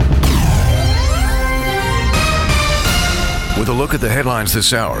With a look at the headlines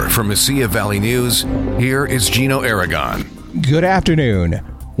this hour from Mesilla Valley News, here is Gino Aragon. Good afternoon.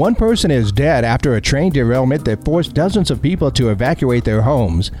 One person is dead after a train derailment that forced dozens of people to evacuate their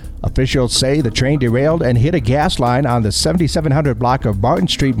homes. Officials say the train derailed and hit a gas line on the 7700 block of Barton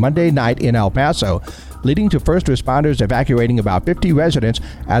Street Monday night in El Paso, leading to first responders evacuating about 50 residents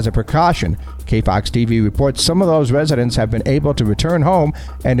as a precaution. KFOX TV reports some of those residents have been able to return home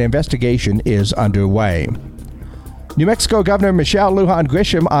and an investigation is underway. New Mexico Governor Michelle Lujan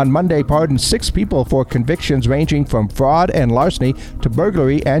Grisham on Monday pardoned 6 people for convictions ranging from fraud and larceny to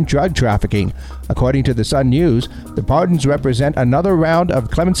burglary and drug trafficking. According to the Sun News, the pardons represent another round of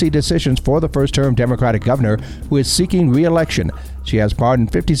clemency decisions for the first-term Democratic governor who is seeking re-election. She has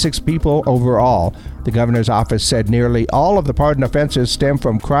pardoned 56 people overall. The governor's office said nearly all of the pardoned offenses stem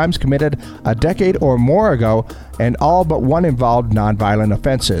from crimes committed a decade or more ago, and all but one involved nonviolent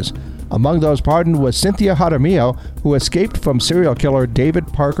offenses. Among those pardoned was Cynthia Jaramillo, who escaped from serial killer David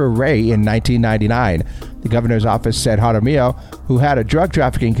Parker Ray in 1999. The governor's office said Jaramillo, who had a drug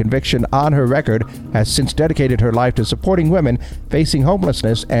trafficking conviction on her record, has since dedicated her life to supporting women facing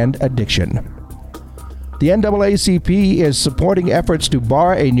homelessness and addiction. The NAACP is supporting efforts to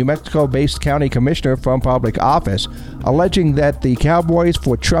bar a New Mexico-based county commissioner from public office, alleging that the Cowboys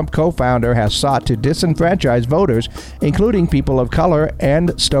for Trump co-founder has sought to disenfranchise voters, including people of color,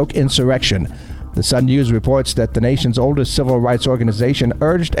 and stoke insurrection. The Sun News reports that the nation's oldest civil rights organization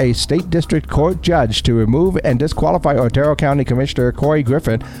urged a state district court judge to remove and disqualify Otero County Commissioner Corey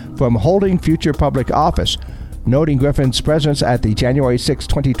Griffin from holding future public office, noting Griffin's presence at the January 6,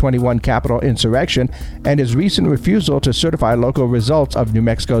 2021 Capitol insurrection and his recent refusal to certify local results of New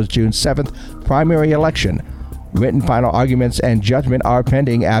Mexico's June 7th primary election. Written final arguments and judgment are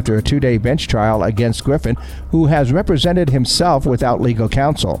pending after a 2-day bench trial against Griffin, who has represented himself without legal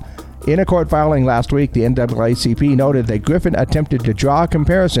counsel. In a court filing last week, the NAACP noted that Griffin attempted to draw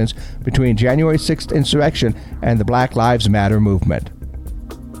comparisons between January 6th insurrection and the Black Lives Matter movement.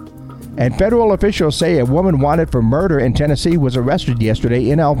 And federal officials say a woman wanted for murder in Tennessee was arrested yesterday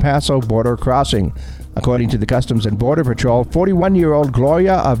in El Paso border crossing. According to the Customs and Border Patrol, 41-year-old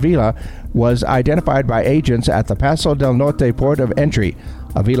Gloria Avila was identified by agents at the Paso del Norte port of entry.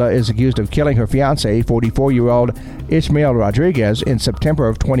 Avila is accused of killing her fiancé, 44-year-old Ishmael Rodriguez, in September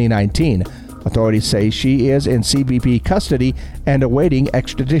of 2019. Authorities say she is in CBP custody and awaiting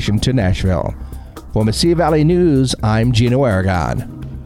extradition to Nashville. For Mesilla Valley News, I'm Gino Aragon.